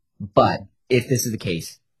need to, but if this is the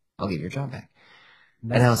case, I'll give your job back.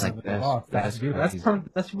 And I was like, that's people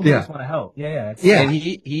who just want to help. Yeah. And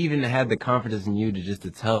he even had the confidence in you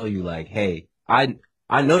to tell you like, hey, I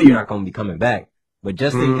know you're not going to be coming back, but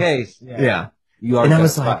just in case, you are. And I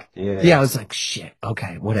was like, I was like, shit,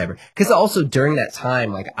 okay, whatever. Because also during that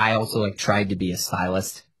time, like I also like tried to be a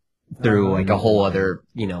stylist through like a whole other,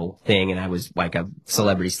 thing. And I was like a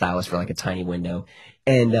celebrity stylist for like a tiny window.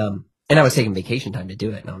 And I was taking vacation time to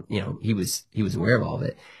do it. And, he was aware of all of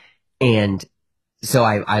it. And so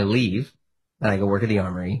I leave and I go work at the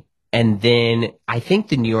Armory. And then I think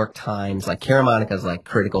the New York Times, like Cara Monica's like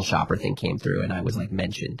critical shopper thing came through and I was like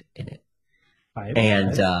mentioned in it.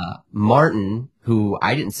 Martin, who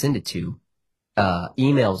I didn't send it to,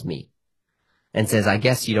 emails me and says, I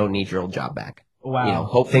guess you don't need your old job back. Wow.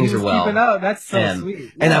 Hope things are well. Keeping up. That's so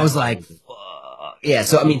sweet. And I was like, yeah.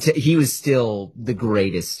 So, I mean, he was still the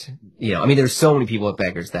greatest, there's so many people at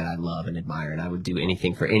Beggars that I love and admire and I would do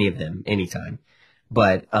anything for any of them anytime.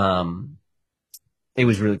 But, it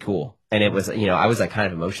was really cool. And it was, I was like kind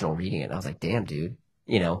of emotional reading it. And I was like, damn, dude,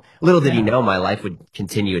 little did he know my life would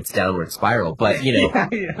continue its downward spiral, but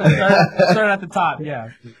Start at the top.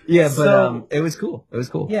 Yeah. Yeah. But, it was cool. It was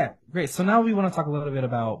cool. Yeah. Great. So now we want to talk a little bit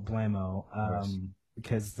about Blamo.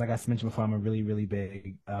 Because like I mentioned before, I'm a really, really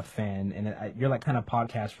big fan, and you're like kind of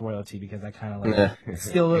podcast royalty because I kind of like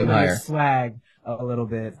steal a little bit of swag a little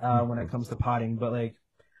bit when it comes to potting. But like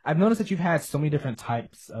I've noticed that you've had so many different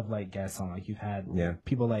types of like guests on. Like you've had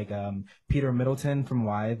people like Peter Middleton from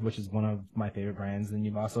Wythe, which is one of my favorite brands, and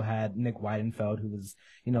you've also had Nick Weidenfeld, who was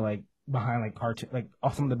like behind like cartoon, like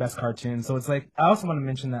some of the best cartoons. So it's like I also want to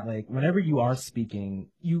mention that like whenever you are speaking,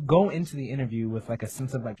 you go into the interview with like a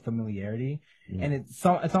sense of like familiarity, and it's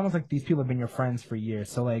almost like these people have been your friends for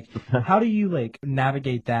years. So like how do you like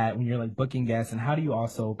navigate that when you're like booking guests, and how do you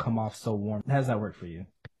also come off so warm? How does that work for you?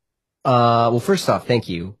 Well, first off, thank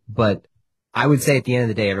you. But I would say at the end of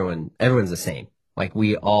the day, everyone's the same. Like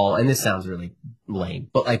we all, and this sounds really lame,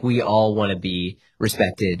 but like we all want to be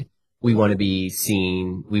respected. We want to be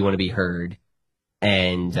seen. We want to be heard.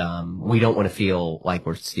 And, we don't want to feel like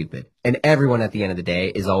we're stupid. And everyone at the end of the day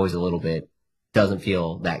is always a little bit, doesn't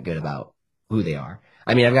feel that good about who they are.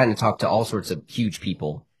 I mean, I've gotten to talk to all sorts of huge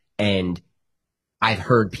people and I've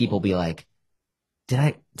heard people be like,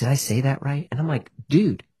 did I say that right? And I'm like,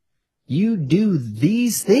 dude, you do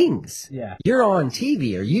these things. Yeah. You're on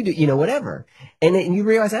TV or you do, whatever. And you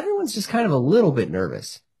realize everyone's just kind of a little bit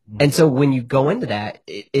nervous. And so when you go into that,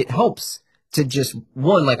 it helps to just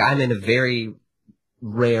like I'm in a very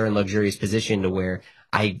rare and luxurious position to where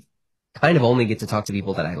I kind of only get to talk to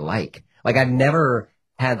people that I like. Like I've never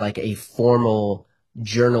had like a formal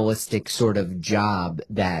journalistic sort of job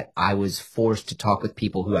that I was forced to talk with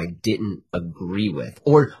people who I didn't agree with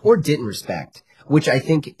or didn't respect, which I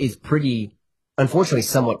think is pretty, unfortunately,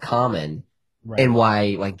 somewhat common. Right. And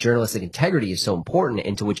why like journalistic integrity is so important,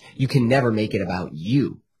 into which you can never make it about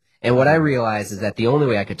you. And what I realized is that the only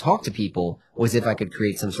way I could talk to people was if I could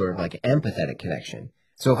create some sort of like empathetic connection.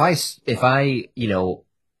 So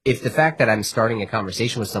if the fact that I'm starting a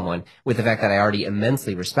conversation with someone with the fact that I already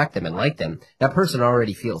immensely respect them and like them, that person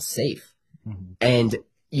already feels safe. Mm-hmm. And,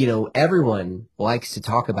 everyone likes to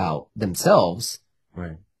talk about themselves.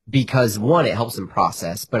 Right. Because one, it helps them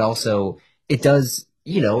process, but also it does,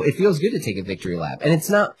 it feels good to take a victory lap. And it's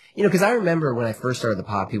not, because I remember when I first started the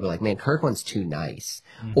pod, people were like, man, Kirkland's too nice.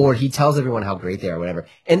 Mm-hmm. Or he tells everyone how great they are, whatever.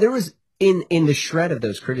 And there was, in the shred of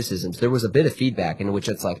those criticisms, there was a bit of feedback in which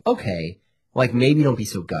it's like, okay, like maybe don't be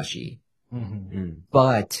so gushy. Mm-hmm.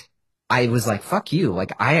 But I was like, fuck you.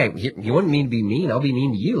 Like, you want me to be mean? I'll be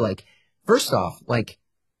mean to you. Like, first off, like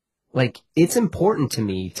it's important to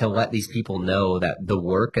me to let these people know that the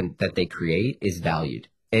work that they create is valued.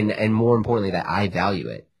 And more importantly, that I value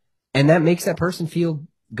it. And that makes that person feel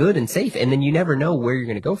good and safe. And then you never know where you're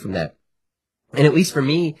going to go from that. And at least for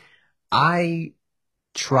me, I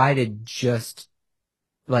try to just,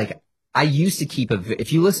 like, I used to keep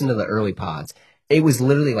if you listen to the early pods, it was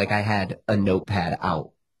literally like I had a notepad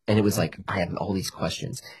out. And it was like, I had all these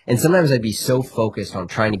questions. And sometimes I'd be so focused on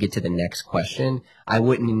trying to get to the next question, I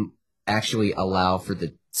wouldn't actually allow for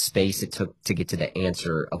the space it took to get to the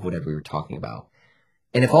answer of whatever we were talking about.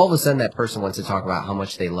 And if all of a sudden that person wants to talk about how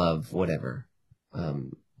much they love whatever,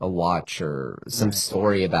 a watch or some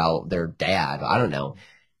story about their dad, I don't know.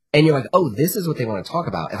 And you're like, oh, this is what they want to talk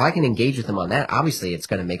about. If I can engage with them on that, obviously it's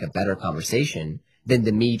going to make a better conversation than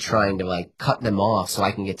to me trying to like cut them off so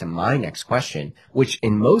I can get to my next question, which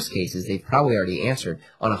in most cases they've probably already answered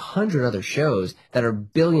on 100 other shows that are a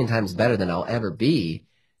billion times better than I'll ever be.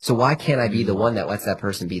 So why can't I be the one that lets that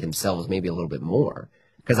person be themselves maybe a little bit more?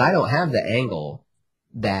 Because I don't have the angle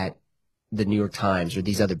that the New York Times or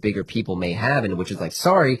these other bigger people may have, and which is like,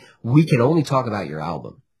 sorry, we can only talk about your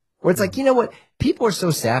album. Where it's like, you know what? People are so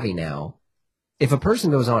savvy now. If a person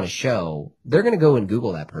goes on a show, they're going to go and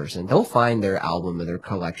Google that person. They'll find their album or their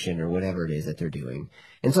collection or whatever it is that they're doing.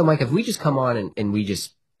 And so I'm like, if we just come on and we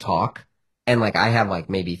just talk, and like I have like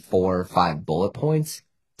maybe 4 or 5 bullet points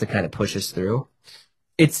to kind of push us through,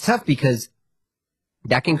 it's tough because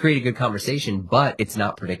that can create a good conversation, but it's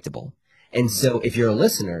not predictable. And so if you're a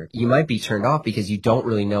listener, you might be turned off because you don't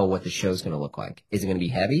really know what the show's going to look like. Is it going to be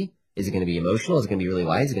heavy? Is it going to be emotional? Is it going to be really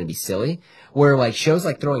light? Is it going to be silly? Where like shows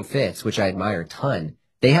like Throwing Fits, which I admire a ton,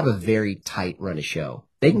 they have a very tight run of show.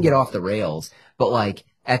 They can get off the rails, but like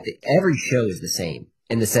every show is the same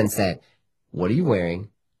in the sense that what are you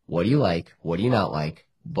wearing? What do you like? What do you not like?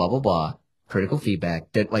 Blah, blah, blah. Critical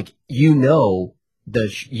feedback that like,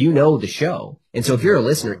 the show. And so if you're a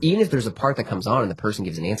listener, even if there's a part that comes on and the person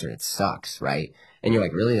gives an answer and it sucks, right? And you're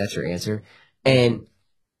like, really? That's your answer? And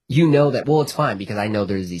you know that, well, it's fine because I know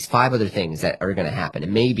there's these 5 other things that are going to happen.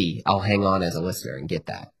 And maybe I'll hang on as a listener and get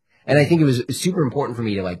that. And I think it was super important for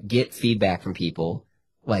me to like get feedback from people,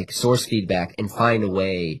 like source feedback and find a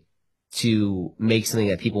way to make something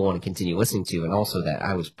that people want to continue listening to and also that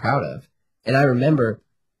I was proud of. And I remember,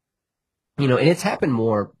 and it's happened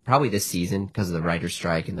more probably this season because of the writer's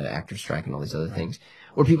strike and the actor's strike and all these other things,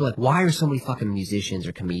 where people are like, why are so many fucking musicians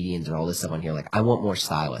or comedians or all this stuff on here? Like, I want more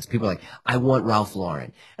stylists. People are like, I want Ralph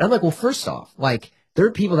Lauren. And I'm like, well, first off, like, there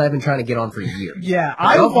are people that I've been trying to get on for years. Yeah,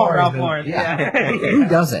 I want Ralph Lauren. Yeah. Who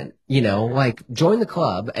doesn't? Like, join the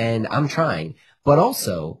club, and I'm trying. But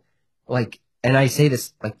also, like, and I say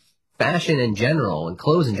this, like, fashion in general and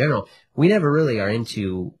clothes in general, we never really are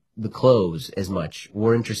into the clothes as much.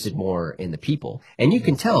 We're interested more in the people. And you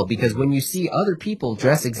can tell because when you see other people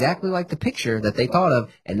dress exactly like the picture that they thought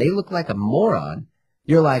of and they look like a moron,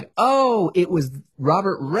 you're like, oh, it was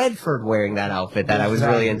Robert Redford wearing that outfit that I was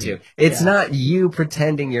really into. It's not you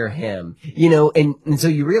pretending you're him, and so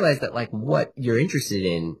you realize that like what you're interested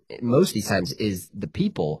in most of these times is the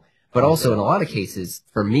people, but also in a lot of cases,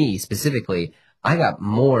 for me specifically, I got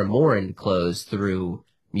more and more into clothes through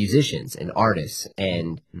musicians and artists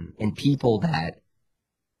and people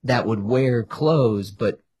that would wear clothes,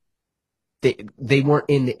 but they weren't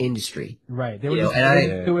in the industry. Right. They would just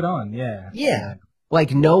do it on. Yeah. Yeah.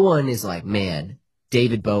 Like no one is like, man,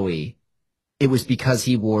 David Bowie, it was because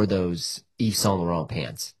he wore those Yves Saint Laurent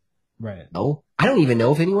pants. Right. No, I don't even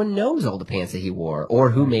know if anyone knows all the pants that he wore or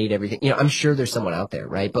who made everything. I'm sure there's someone out there,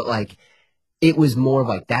 right? But like, it was more of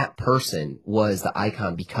like that person was the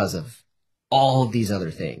icon because of all of these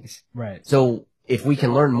other things. Right. So if we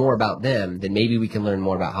can learn more about them, then maybe we can learn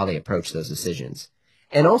more about how they approach those decisions.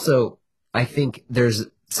 And also, I think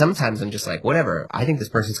sometimes I'm just like, whatever, I think this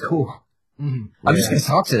person's cool. Mm-hmm. I'm just going to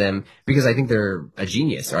talk to them because I think they're a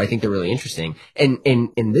genius or I think they're really interesting. And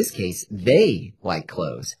in this case, they like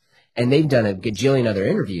clothes. And they've done a gajillion other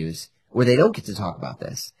interviews where they don't get to talk about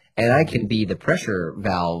this. and I can be the pressure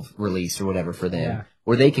valve release or whatever for them, Yeah.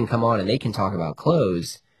 where they can come on and they can talk about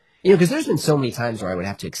clothes. Because there's been so many times where I would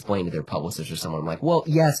have to explain to their publicist or someone, I'm like, well,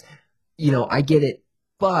 yes, I get it,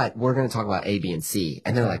 but we're going to talk about A, B, and C.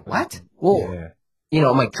 And they're like, what? Well,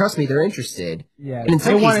 I'm like, trust me, they're interested. Yeah, and in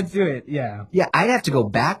some they want cases, to do it, yeah. Yeah, I'd have to go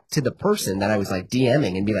back to the person that I was like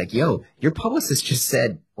DMing and be like, yo, your publicist just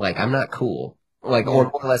said, like, I'm not cool. Like, or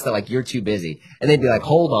more or less that, like, you're too busy. And they'd be like,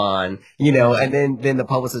 hold on, and then the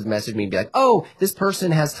publicist messaged me and be like, oh, this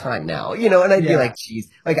person has time now, and I'd be like, geez,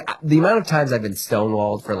 like, the amount of times I've been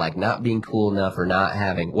stonewalled for, like, not being cool enough or not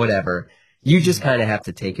having whatever, you just kind of have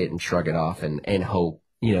to take it and shrug it off and hope.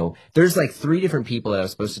 There's like 3 different people that I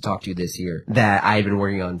was supposed to talk to this year that I had been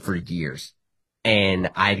working on for years. And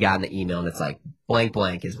I'd gotten the email and it's like, blank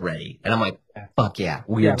blank is ready. And I'm like, fuck yeah,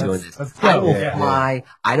 we are doing this. I will fly.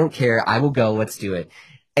 I don't care. I will go. Let's do it.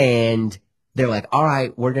 And they're like, all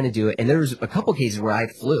right, we're going to do it. And there was a couple cases where I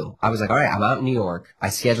flew. I was like, all right, I'm out in New York. I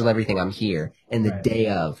scheduled everything. I'm here. And the day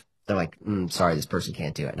of, they're like, sorry, this person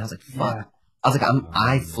can't do it. And I was like, fuck. Yeah. I was like,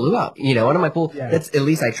 I flew out, and I'm like, well, that's, at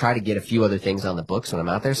least I try to get a few other things on the books when I'm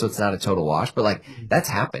out there, so it's not a total wash, but like, that's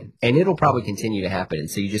happened, and it'll probably continue to happen, and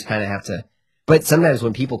so you just kind of have to, but sometimes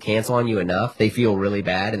when people cancel on you enough, they feel really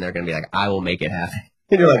bad, and they're going to be like, I will make it happen.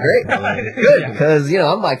 And you're like, great, good, because,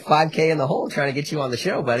 I'm like 5K in the hole trying to get you on the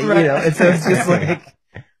show, buddy, and so it's just like,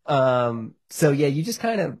 so yeah, you just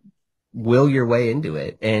kind of will your way into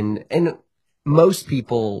it, and most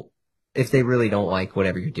people, if they really don't like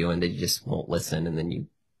whatever you're doing, they just won't listen and then you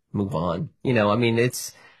move on. I mean,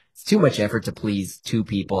 it's too much effort to please 2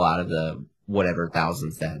 people out of the whatever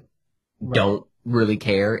thousands that don't really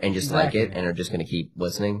care and just like it and are just going to keep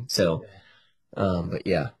listening. So, but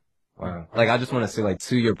yeah. Wow. Like, I just want to say, like,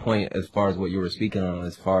 to your point, as far as what you were speaking on,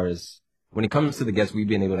 as far as when it comes to the guests we've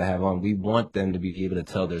been able to have on, we want them to be able to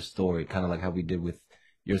tell their story, kind of like how we did with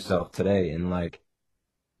yourself today. And like,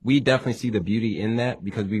 we definitely see the beauty in that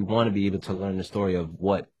because we want to be able to learn the story of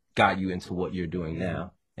what got you into what you're doing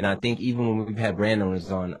now. And I think even when we've had brand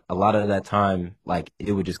owners on, a lot of that time, like,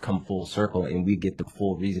 it would just come full circle and we get the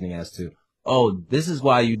full reasoning as to, oh, this is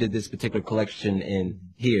why you did this particular collection in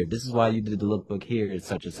here. This is why you did the lookbook here, and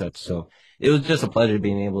such and such. So it was just a pleasure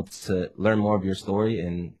being able to learn more of your story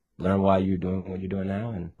and learn why you're doing what you're doing now.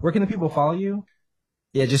 And where can the people follow you?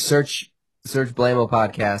 Yeah, just search Blamo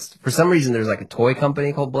Podcast. For some reason, there's like a toy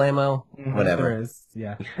company called Blamo. Whatever. There is.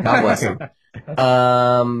 Yeah. God bless them.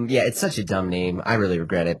 Yeah, it's such a dumb name. I really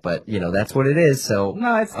regret it, but that's what it is. So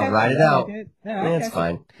I'll write it out. It's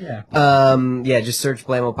fine. Yeah. Yeah, just search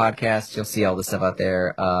Blamo Podcast. You'll see all the stuff out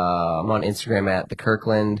there. I'm on Instagram at the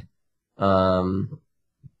Kirkland.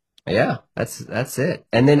 Yeah, that's it.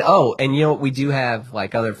 And then, and we do have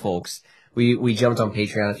like other folks. We jumped on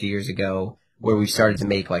Patreon a few years ago, where we started to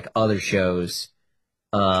make like other shows.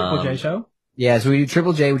 Triple J show? Yeah, so we do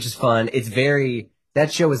Triple J, which is fun. That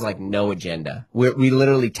show is like no agenda. We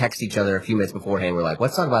literally text each other a few minutes beforehand. We're like,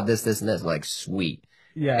 let's talk about this, this, and this. We're like, sweet.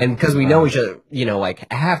 Yeah. And because we know each other,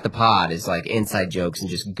 like half the pod is like inside jokes and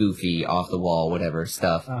just goofy, off the wall, whatever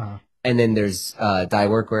stuff. And then there's Die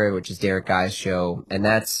Workwear, which is Derek Guy's show. And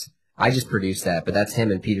I just produced that, but that's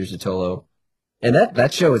him and Peter Zotolo. And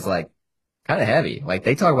that show is like kind of heavy. Like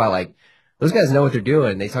they talk about like, those guys know what they're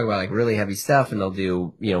doing. They talk about like really heavy stuff and they'll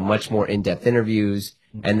do, much more in-depth interviews.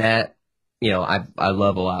 And that, I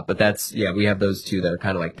love a lot, but we have those 2 that are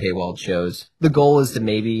kind of like paywalled shows. The goal is to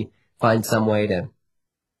maybe find some way to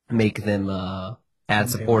make them, ad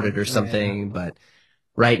supported or something. But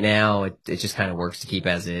right now it just kind of works to keep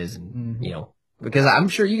as is. And, because I'm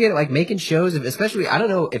sure you get like making shows, especially, I don't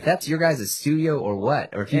know if that's your guys' studio or what,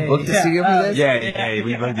 or if you booked a studio for this.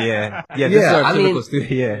 We booked, this is our typical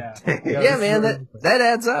studio. Yeah, man, that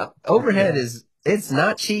adds up. Overhead it's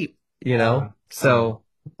not cheap, so,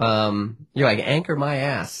 you're like, anchor my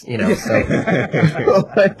ass, so.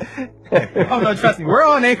 Oh no, trust me, we're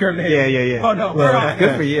on Anchor, man. Yeah. Oh no, we're on.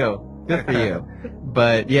 Good for you.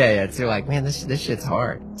 But yeah, so like, man, this shit's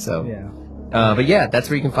hard, so. Yeah. But yeah, that's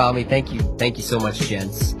where you can follow me. Thank you so much,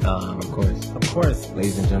 gents. Of course.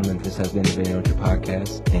 Ladies and gentlemen, this has been the Vanity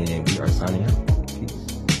Podcast, and we are signing out.